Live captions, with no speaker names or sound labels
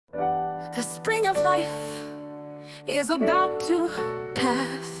The spring of life is about to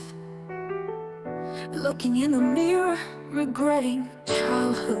pass. Looking in the mirror, regretting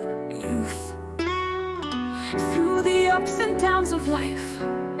childhood, youth. Through the ups and downs of life,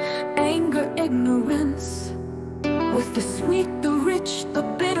 anger, ignorance. With the sweet, the rich, the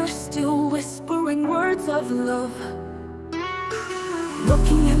bitter, still whispering words of love.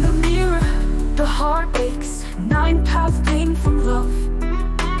 Looking in the mirror, the heart aches. 9 paths, pain from love.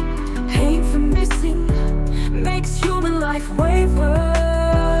 Pain from missing makes human life waver.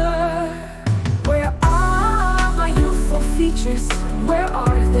 Where are my youthful features? Where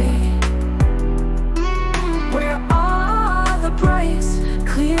are they? Where are the bright,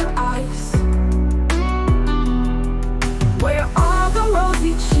 clear eyes? Where are the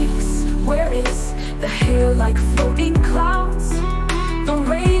rosy cheeks? Where is the hair like floating clouds? The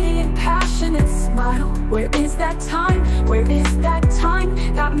radiant, passionate smile. Where is that time? Where is that time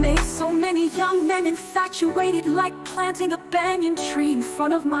that made so many young men infatuated, like planting a banyan tree in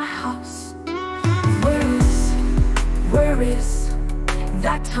front of my house? Where is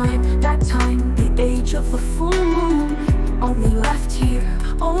that time, the age of the full moon? Only left here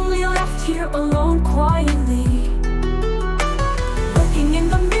alone quietly. Looking in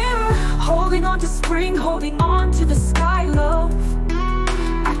the mirror, holding on to spring, holding on to the sky, love.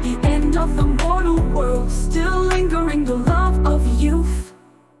 At the end of the mortal world, still lingering the love of youth.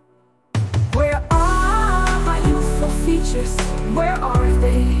 Where are my youthful features? Where are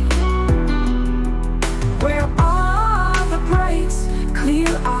they? Where are the bright, clear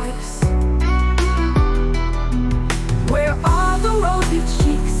eyes? Where are the rosy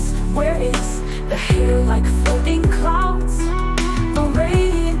cheeks? Where is the hair like floating clouds? The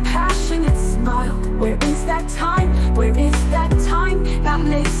radiant, passionate smile. Where is that time? Where is that time that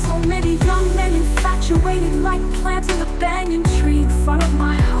made so many young men infatuated, like planting a banyan tree in front of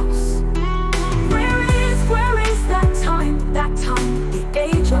my house? Where is that time, the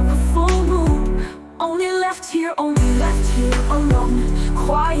age of the full moon? Only left here alone,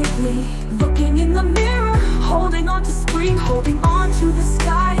 quietly. Looking in the mirror, holding on to spring, holding on to the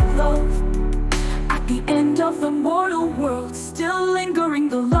sky, love. At the end of the mortal world, still lingering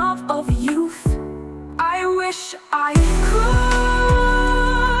the love of youth. I wish I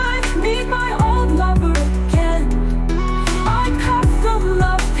could meet my old lover again. My path from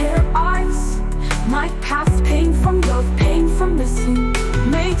love, their eyes. My past pain from love, pain from missing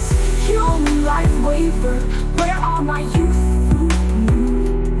makes human life waver. Where are my youth?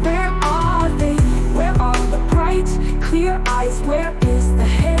 Where are they? Where are the bright, clear eyes? Where is the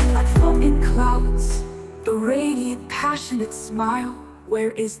hair like floating clouds? The radiant, passionate smile.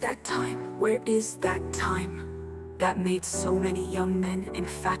 Where is that time? Where is that time that made so many young men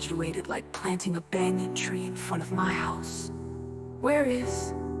infatuated, like planting a banyan tree in front of my house? Where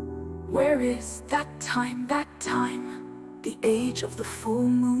is that time, the age of the full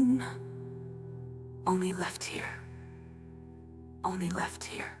moon? Only left here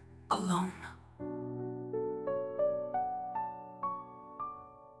alone.